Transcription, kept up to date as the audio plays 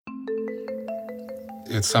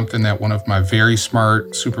It's something that one of my very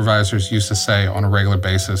smart supervisors used to say on a regular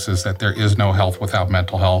basis is that there is no health without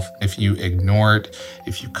mental health. If you ignore it,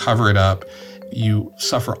 if you cover it up, you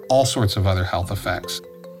suffer all sorts of other health effects.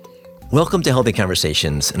 Welcome to Healthy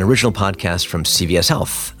Conversations, an original podcast from CVS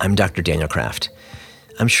Health. I'm Dr. Daniel Kraft.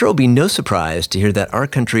 I'm sure it'll be no surprise to hear that our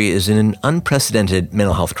country is in an unprecedented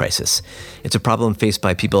mental health crisis. It's a problem faced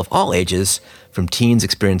by people of all ages, from teens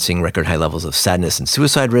experiencing record high levels of sadness and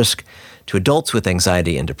suicide risk to adults with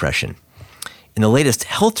anxiety and depression. In the latest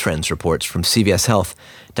health trends reports from CVS Health,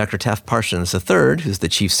 Dr. Taft Parsons III, who's the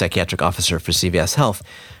Chief Psychiatric Officer for CVS Health,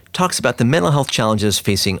 talks about the mental health challenges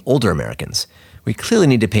facing older Americans. We clearly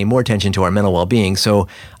need to pay more attention to our mental well-being, so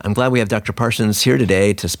I'm glad we have Dr. Parsons here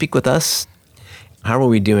today to speak with us. How are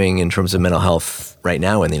we doing in terms of mental health right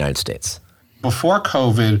now in the United States? Before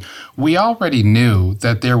COVID, we already knew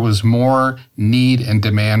that there was more need and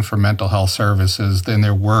demand for mental health services than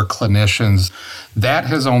there were clinicians. That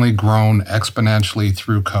has only grown exponentially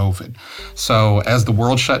through COVID. So as the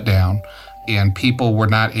world shut down, and people were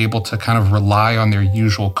not able to kind of rely on their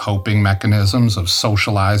usual coping mechanisms of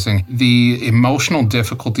socializing, the emotional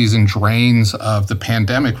difficulties and drains of the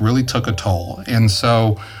pandemic really took a toll. And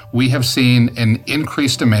so we have seen an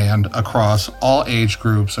increased demand across all age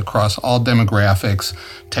groups, across all demographics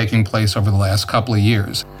taking place over the last couple of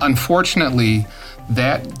years. Unfortunately,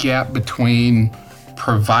 that gap between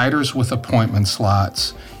providers with appointment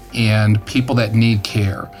slots and people that need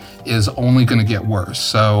care is only going to get worse.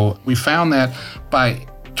 So we found that by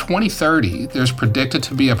 2030, there's predicted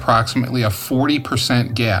to be approximately a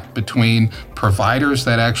 40% gap between providers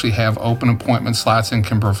that actually have open appointment slots and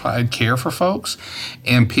can provide care for folks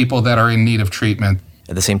and people that are in need of treatment.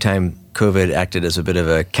 At the same time, COVID acted as a bit of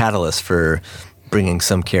a catalyst for bringing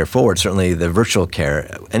some care forward, certainly the virtual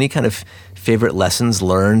care. Any kind of favorite lessons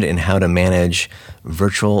learned in how to manage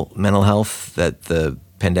virtual mental health that the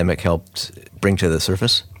pandemic helped bring to the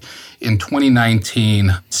surface? In 2019,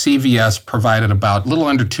 CVS provided about a little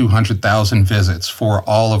under 200,000 visits for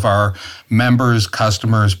all of our members,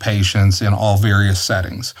 customers, patients in all various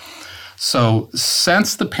settings. So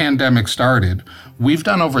since the pandemic started, we've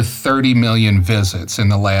done over 30 million visits in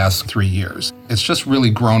the last 3 years. It's just really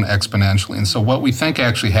grown exponentially. And so what we think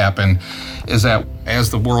actually happened is that as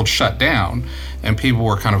the world shut down and people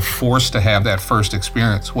were kind of forced to have that first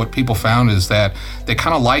experience, what people found is that they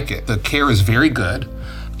kind of like it. The care is very good,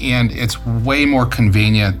 and it's way more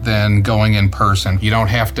convenient than going in person. You don't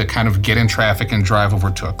have to kind of get in traffic and drive over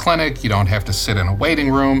to a clinic. You don't have to sit in a waiting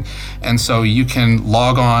room. And so you can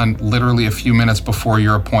log on literally a few minutes before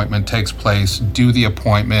your appointment takes place, do the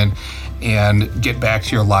appointment, and get back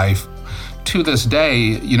to your life. To this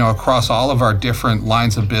day, across all of our different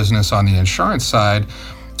lines of business on the insurance side,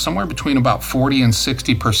 somewhere between about 40 and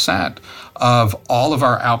 60% of all of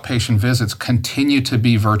our outpatient visits continue to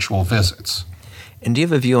be virtual visits. And do you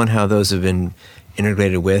have a view on how those have been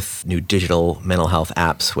integrated with new digital mental health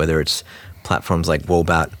apps, whether it's platforms like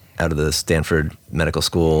Wobot out of the Stanford Medical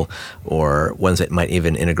School, or ones that might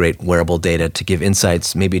even integrate wearable data to give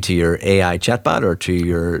insights maybe to your AI chatbot or to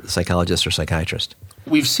your psychologist or psychiatrist?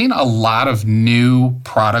 We've seen a lot of new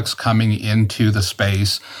products coming into the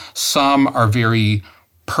space. Some are very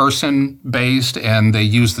person-based, and they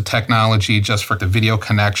use the technology just for the video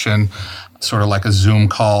connection, sort of like a Zoom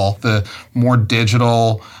call. The more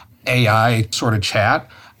digital AI sort of chat,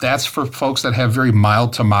 that's for folks that have very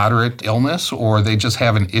mild to moderate illness, or they just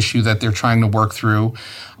have an issue that they're trying to work through.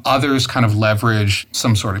 Others kind of leverage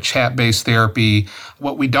some sort of chat-based therapy.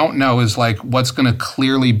 What we don't know is what's going to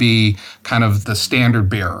clearly be kind of the standard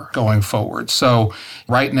bearer going forward. So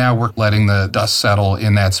right now we're letting the dust settle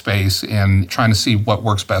in that space and trying to see what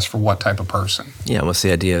works best for what type of person. Yeah, what's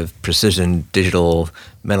the idea of precision digital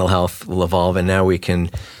mental health will evolve, and now we can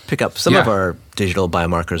pick up some of our digital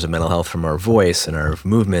biomarkers of mental health from our voice and our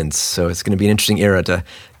movements. So it's going to be an interesting era to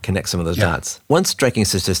connect some of those dots. One striking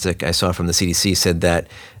statistic I saw from the CDC said that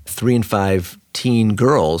 3 in 5 teen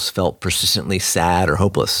girls felt persistently sad or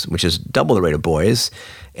hopeless, which is double the rate of boys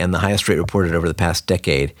and the highest rate reported over the past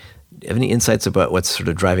decade. Do you have any insights about what's sort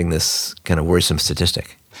of driving this kind of worrisome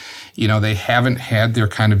statistic? They haven't had their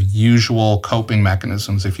kind of usual coping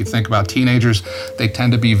mechanisms. If you think about teenagers, they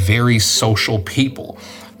tend to be very social people.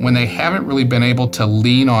 when they haven't really been able to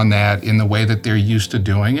lean on that in the way that they're used to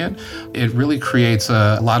doing it, it really creates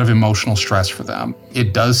a lot of emotional stress for them.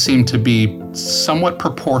 It does seem to be somewhat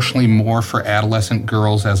proportionally more for adolescent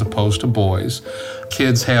girls as opposed to boys.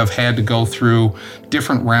 Kids have had to go through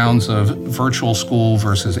different rounds of virtual school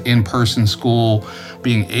versus in-person school,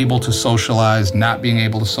 being able to socialize, not being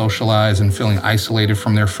able to socialize, and feeling isolated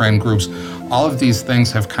from their friend groups. All of these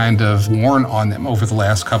things have kind of worn on them over the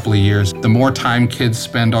last couple of years. The more time kids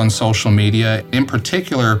spend on social media, in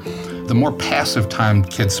particular, the more passive time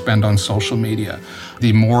kids spend on social media,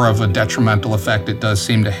 the more of a detrimental effect it does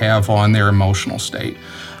seem to have on their emotional state.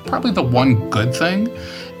 Probably the one good thing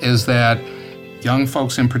is that young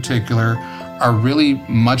folks in particular are really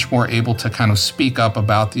much more able to kind of speak up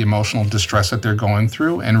about the emotional distress that they're going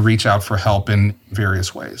through and reach out for help in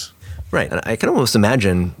various ways. Right. And I can almost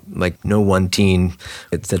imagine like no one teen,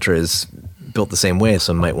 et cetera, is built the same way.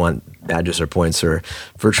 Some might want badges or points or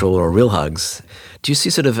virtual or real hugs. Do you see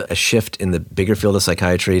sort of a shift in the bigger field of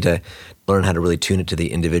psychiatry to learn how to really tune it to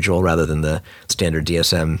the individual rather than the standard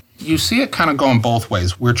DSM? You see it kind of going both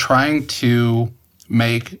ways. We're trying to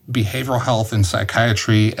make behavioral health and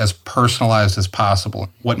psychiatry as personalized as possible.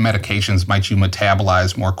 What medications might you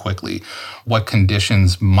metabolize more quickly? What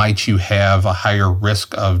conditions might you have a higher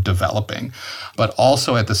risk of developing? But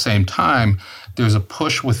also at the same time, there's a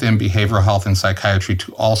push within behavioral health and psychiatry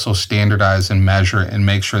to also standardize and measure and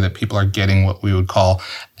make sure that people are getting what we would call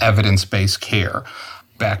evidence-based care,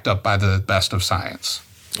 backed up by the best of science.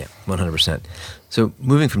 Yeah, 100%. So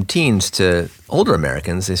moving from teens to older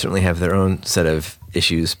Americans, they certainly have their own set of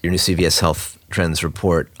issues. Your new CVS Health Trends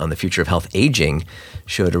report on the future of health aging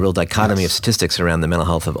showed a real dichotomy of statistics around the mental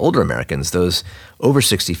health of older Americans. Those over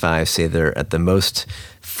 65 say they're at the most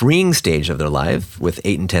freeing stage of their life, with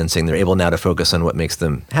 8 and 10 saying they're able now to focus on what makes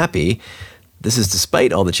them happy. This is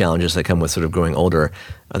despite all the challenges that come with sort of growing older.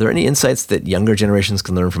 Are there any insights that younger generations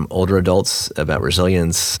can learn from older adults about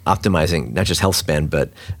resilience, optimizing not just health span,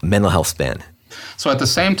 but mental health span? So at the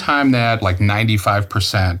same time that like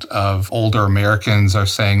 95% of older Americans are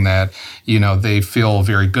saying that, they feel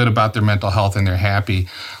very good about their mental health and they're happy,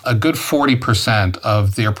 a good 40%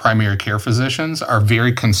 of their primary care physicians are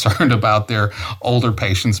very concerned about their older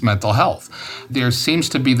patients' mental health. There seems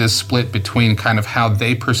to be this split between kind of how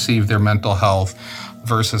they perceive their mental health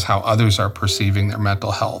versus how others are perceiving their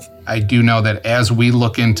mental health. I do know that as we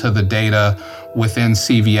look into the data within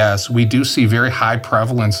CVS, we do see very high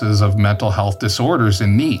prevalences of mental health disorders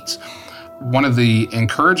and needs. One of the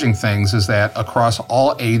encouraging things is that across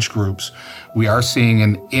all age groups, we are seeing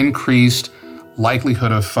an increased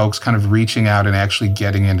likelihood of folks kind of reaching out and actually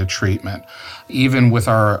getting into treatment. Even with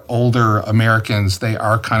our older Americans, they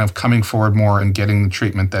are kind of coming forward more and getting the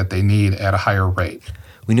treatment that they need at a higher rate.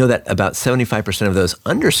 We know that about 75% of those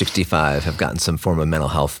under 65 have gotten some form of mental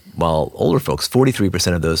health, while older folks,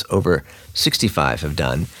 43% of those over 65 have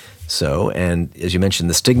done so. And as you mentioned,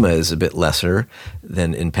 the stigma is a bit lesser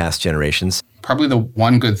than in past generations. Probably the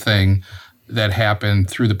one good thing that happened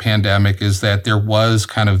through the pandemic is that there was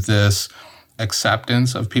kind of this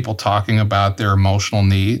acceptance of people talking about their emotional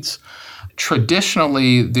needs.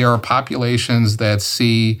 Traditionally, there are populations that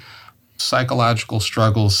see psychological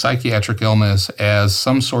struggles, psychiatric illness as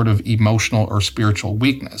some sort of emotional or spiritual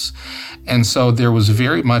weakness. And so there was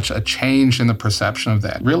very much a change in the perception of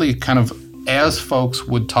that. Really kind of as folks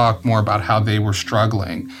would talk more about how they were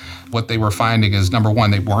struggling, what they were finding is, number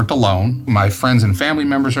one, they weren't alone. My friends and family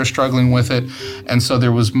members are struggling with it. And so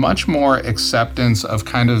there was much more acceptance of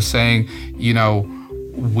kind of saying,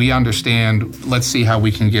 we understand, let's see how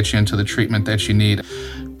we can get you into the treatment that you need.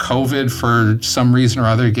 COVID, for some reason or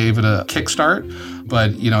other, gave it a kickstart, but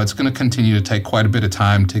it's going to continue to take quite a bit of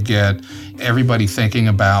time to get everybody thinking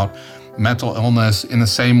about mental illness in the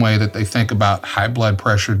same way that they think about high blood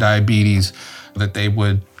pressure, diabetes, that they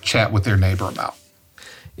would chat with their neighbor about.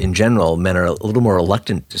 In general, men are a little more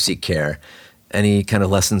reluctant to seek care. Any kind of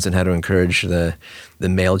lessons in how to encourage the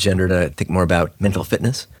male gender to think more about mental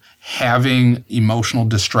fitness? Having emotional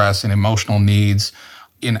distress and emotional needs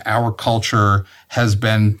in our culture has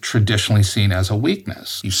been traditionally seen as a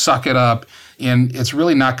weakness. You suck it up, and it's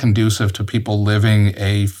really not conducive to people living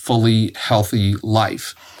a fully healthy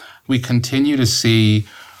life. We continue to see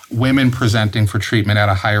women presenting for treatment at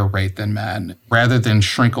a higher rate than men. Rather than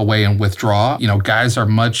shrink away and withdraw, guys are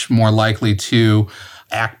much more likely to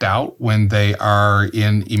act out when they are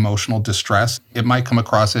in emotional distress. It might come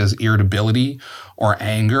across as irritability or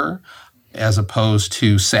anger as opposed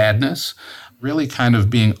to sadness. Really kind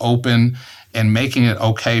of being open and making it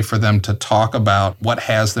okay for them to talk about what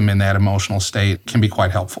has them in that emotional state can be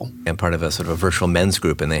quite helpful. I'm part of a sort of a virtual men's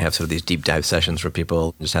group, and they have sort of these deep dive sessions for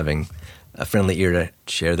people just having a friendly ear to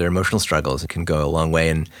share their emotional struggles. It can go a long way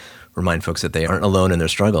and remind folks that they aren't alone in their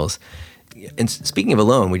struggles. And speaking of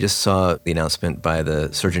alone, we just saw the announcement by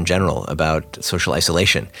the Surgeon General about social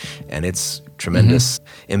isolation and its tremendous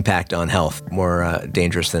impact on health, more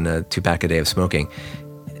dangerous than a 2-pack a day of smoking.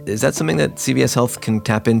 Is that something that CVS Health can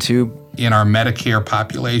tap into? In our Medicare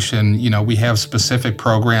population, we have specific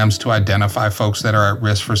programs to identify folks that are at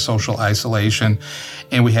risk for social isolation.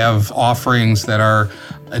 And we have offerings that are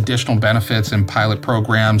additional benefits and pilot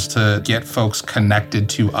programs to get folks connected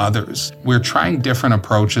to others. We're trying different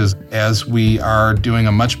approaches as we are doing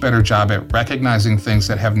a much better job at recognizing things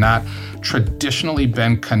that have not traditionally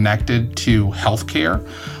been connected to healthcare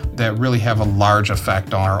that really have a large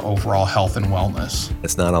effect on our overall health and wellness.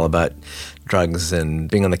 It's not all about drugs and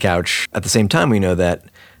being on the couch. At the same time, we know that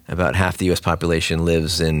about half the U.S. population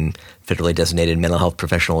lives in federally designated mental health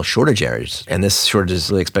professional shortage areas. And this shortage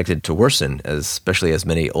is really expected to worsen, especially as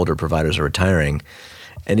many older providers are retiring.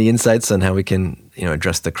 Any insights on how we can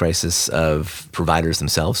address the crisis of providers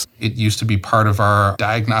themselves? It used to be part of our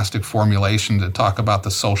diagnostic formulation to talk about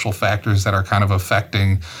the social factors that are kind of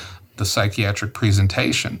affecting the psychiatric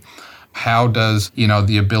presentation. How does,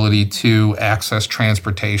 the ability to access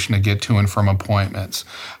transportation to get to and from appointments?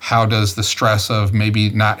 How does the stress of maybe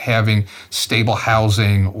not having stable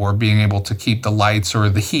housing or being able to keep the lights or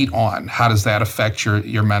the heat on, how does that affect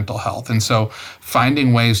your mental health? And so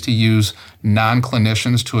finding ways to use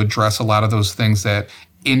non-clinicians to address a lot of those things that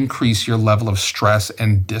increase your level of stress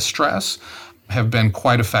and distress have been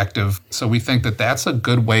quite effective. So we think that that's a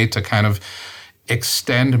good way to kind of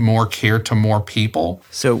extend more care to more people.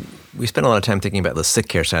 So we spend a lot of time thinking about the sick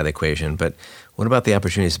care side of the equation, but what about the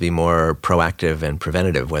opportunities to be more proactive and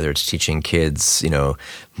preventative, whether it's teaching kids,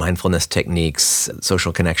 mindfulness techniques,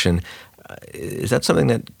 social connection? Is that something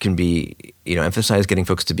that can be, emphasized, getting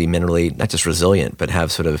folks to be mentally not just resilient, but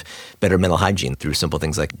have sort of better mental hygiene through simple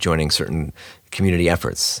things like joining certain community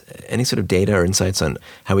efforts? Any sort of data or insights on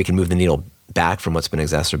how we can move the needle back from what's been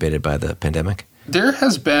exacerbated by the pandemic? There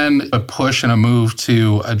has been a push and a move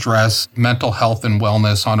to address mental health and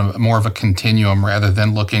wellness on more of a continuum rather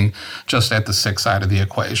than looking just at the sick side of the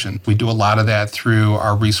equation. We do a lot of that through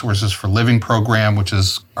our Resources for Living program, which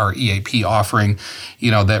is our EAP offering,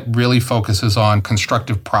 that really focuses on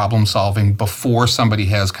constructive problem solving before somebody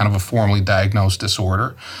has kind of a formally diagnosed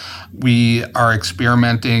disorder. We are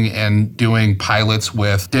experimenting and doing pilots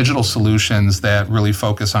with digital solutions that really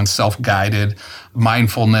focus on self-guided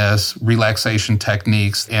mindfulness, relaxation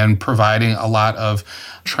techniques, and providing a lot of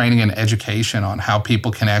training and education on how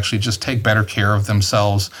people can actually just take better care of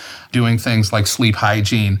themselves, doing things like sleep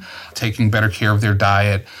hygiene, taking better care of their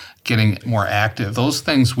diet, getting more active. Those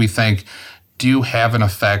things we think do have an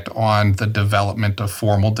effect on the development of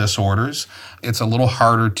formal disorders. It's a little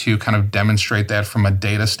harder to kind of demonstrate that from a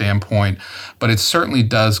data standpoint, but it certainly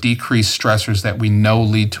does decrease stressors that we know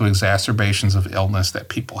lead to exacerbations of illness that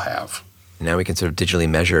people have. Now we can sort of digitally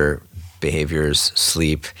measure behaviors,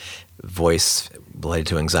 sleep, voice related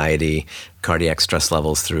to anxiety, cardiac stress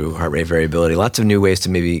levels through heart rate variability, lots of new ways to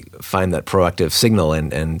maybe find that proactive signal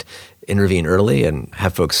and intervene early and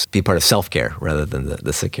have folks be part of self-care rather than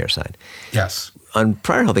the sick care side. Yes. On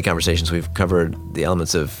prior Healthy Conversations, we've covered the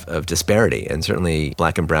elements of disparity, and certainly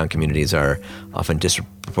Black and Brown communities are often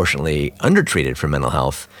disproportionately undertreated for mental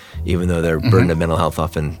health, even though their burden of mental health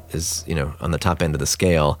often is, on the top end of the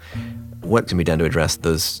scale. What can be done to address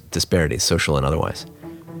those disparities, social and otherwise?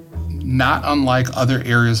 Not unlike other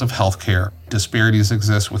areas of healthcare, disparities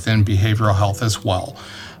exist within behavioral health as well.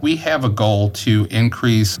 We have a goal to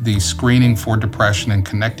increase the screening for depression and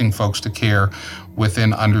connecting folks to care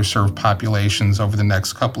within underserved populations over the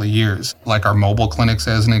next couple of years. Like our mobile clinics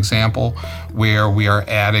as an example, where we are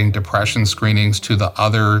adding depression screenings to the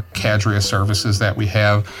other Cadria services that we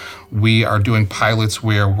have. We are doing pilots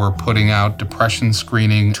where we're putting out depression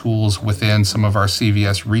screening tools within some of our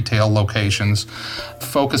CVS retail locations,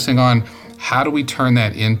 focusing on how do we turn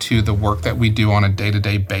that into the work that we do on a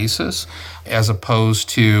day-to-day basis, as opposed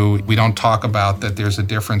to, we don't talk about that there's a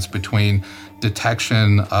difference between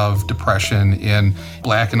detection of depression in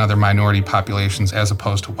Black and other minority populations as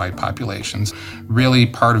opposed to white populations. Really,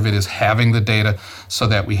 part of it is having the data so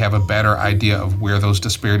that we have a better idea of where those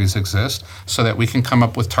disparities exist, so that we can come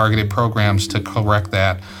up with targeted programs to correct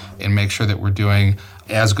that and make sure that we're doing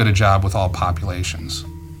as good a job with all populations.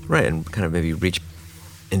 Right, and kind of maybe reach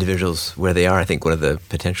individuals where they are. I think one of the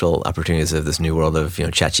potential opportunities of this new world of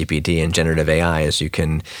ChatGPT and generative AI is you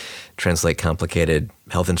can translate complicated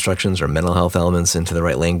health instructions or mental health elements into the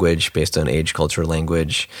right language based on age, culture,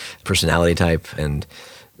 language, personality type, and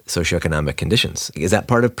socioeconomic conditions. Is that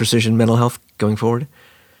part of precision mental health going forward?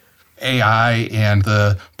 AI and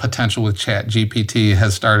the potential with ChatGPT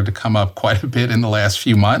has started to come up quite a bit in the last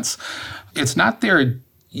few months. It's not there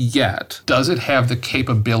yet. Does it have the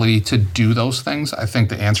capability to do those things? I think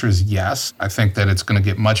the answer is yes. I think that it's going to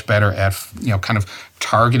get much better at, kind of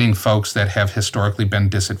targeting folks that have historically been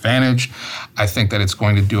disadvantaged. I think that it's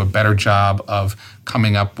going to do a better job of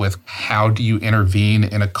coming up with how do you intervene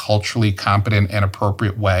in a culturally competent and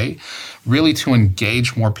appropriate way, really to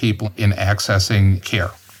engage more people in accessing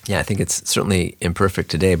care. Yeah, I think it's certainly imperfect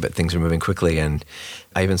today, but things are moving quickly. And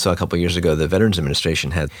I even saw a couple of years ago, the Veterans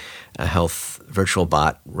Administration had a health virtual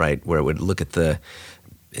bot, right, where it would look at the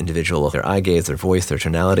individual, their eye gaze, their voice, their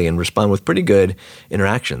tonality, and respond with pretty good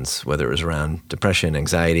interactions, whether it was around depression,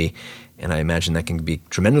 anxiety. And I imagine that can be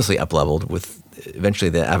tremendously up-leveled with eventually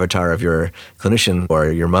the avatar of your clinician or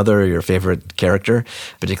your mother, your favorite character,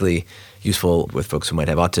 particularly useful with folks who might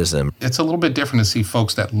have autism. It's a little bit different to see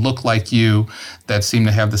folks that look like you, that seem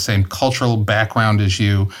to have the same cultural background as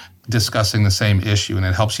you, discussing the same issue, and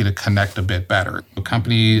it helps you to connect a bit better. A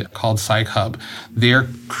company called PsychHub, they're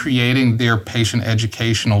creating their patient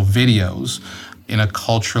educational videos in a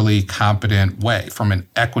culturally competent way from an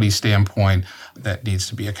equity standpoint that needs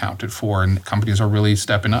to be accounted for, and companies are really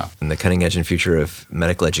stepping up. In the cutting edge and future of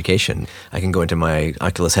medical education, I can go into my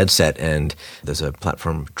Oculus headset and there's a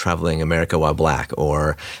platform traveling America while Black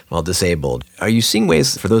or while disabled. Are you seeing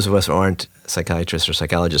ways for those of us who aren't psychiatrists or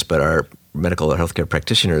psychologists but are medical or healthcare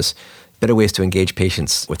practitioners, better ways to engage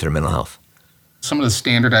patients with their mental health? Some of the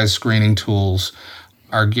standardized screening tools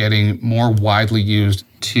are getting more widely used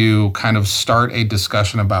to kind of start a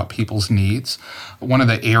discussion about people's needs. One of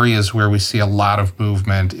the areas where we see a lot of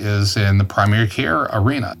movement is in the primary care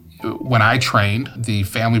arena. When I trained, the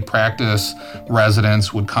family practice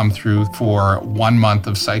residents would come through for 1 month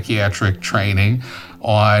of psychiatric training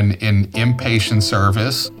on an inpatient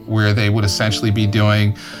service where they would essentially be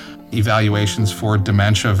doing evaluations for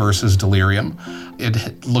dementia versus delirium.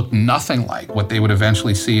 It looked nothing like what they would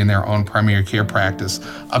eventually see in their own primary care practice.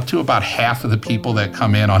 Up to about half of the people that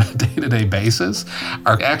come in on a day-to-day basis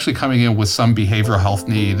are actually coming in with some behavioral health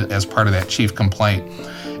need as part of that chief complaint.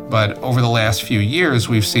 But over the last few years,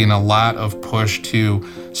 we've seen a lot of push to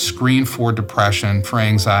screen for depression, for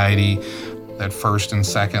anxiety, that first and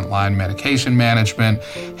second line medication management,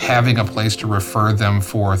 having a place to refer them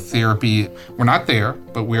for therapy. We're not there,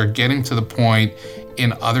 but we're getting to the point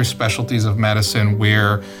in other specialties of medicine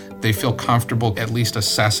where they feel comfortable at least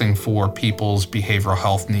assessing for people's behavioral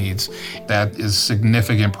health needs. That is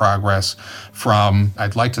significant progress from,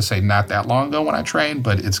 I'd like to say, not that long ago when I trained,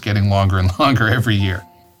 but it's getting longer and longer every year.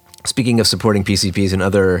 Speaking of supporting PCPs and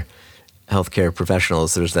other healthcare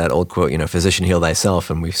professionals, there's that old quote, physician heal thyself.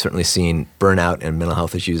 And we've certainly seen burnout and mental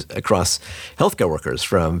health issues across healthcare workers,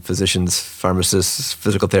 from physicians, pharmacists,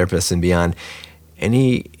 physical therapists, and beyond.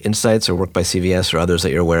 Any insights or work by CVS or others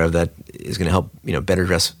that you're aware of that is going to help, better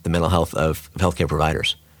address the mental health of healthcare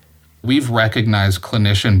providers? We've recognized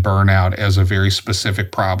clinician burnout as a very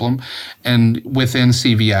specific problem. And within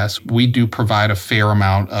CVS, we do provide a fair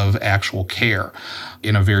amount of actual care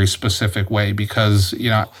in a very specific way because,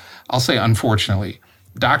 I'll say unfortunately,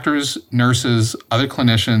 doctors, nurses, other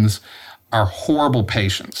clinicians are horrible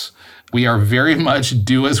patients. We are very much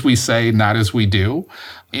do as we say, not as we do.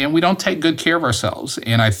 And we don't take good care of ourselves.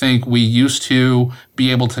 And I think we used to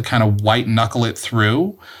be able to kind of white knuckle it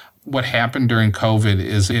through. What happened during COVID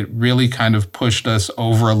is it really kind of pushed us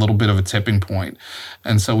over a little bit of a tipping point.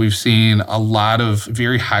 And so we've seen a lot of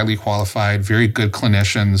very highly qualified, very good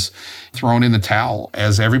clinicians thrown in the towel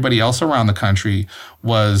as everybody else around the country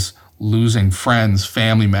was losing friends,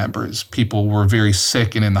 family members. People were very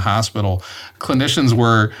sick and in the hospital. Clinicians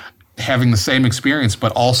were having the same experience,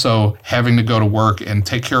 but also having to go to work and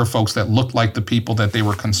take care of folks that looked like the people that they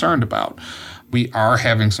were concerned about. We are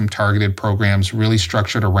having some targeted programs really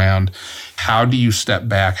structured around how do you step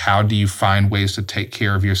back? How do you find ways to take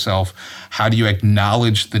care of yourself? How do you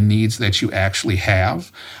acknowledge the needs that you actually have?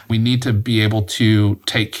 We need to be able to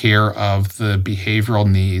take care of the behavioral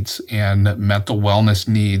needs and mental wellness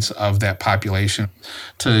needs of that population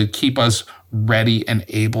to keep us ready and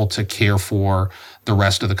able to care for the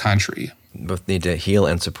rest of the country. Both need to heal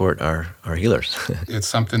and support our healers. It's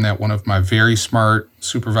something that one of my very smart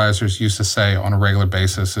supervisors used to say on a regular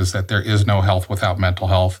basis is that there is no health without mental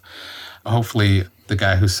health. Hopefully the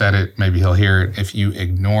guy who said it, maybe he'll hear it. If you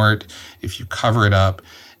ignore it, if you cover it up,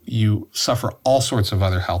 you suffer all sorts of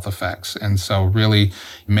other health effects. And so really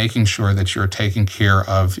making sure that you're taking care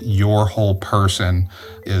of your whole person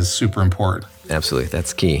is super important. Absolutely.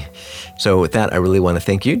 That's key. So with that, I really want to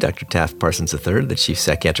thank you, Dr. Taft Parsons III, the Chief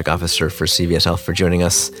Psychiatric Officer for CVS Health, for joining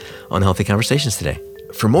us on Healthy Conversations today.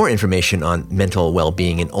 For more information on mental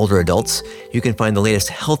well-being in older adults, you can find the latest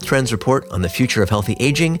health trends report on the future of healthy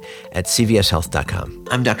aging at cvshealth.com.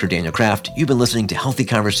 I'm Dr. Daniel Kraft. You've been listening to Healthy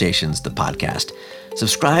Conversations, the podcast.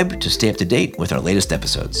 Subscribe to stay up to date with our latest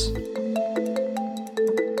episodes.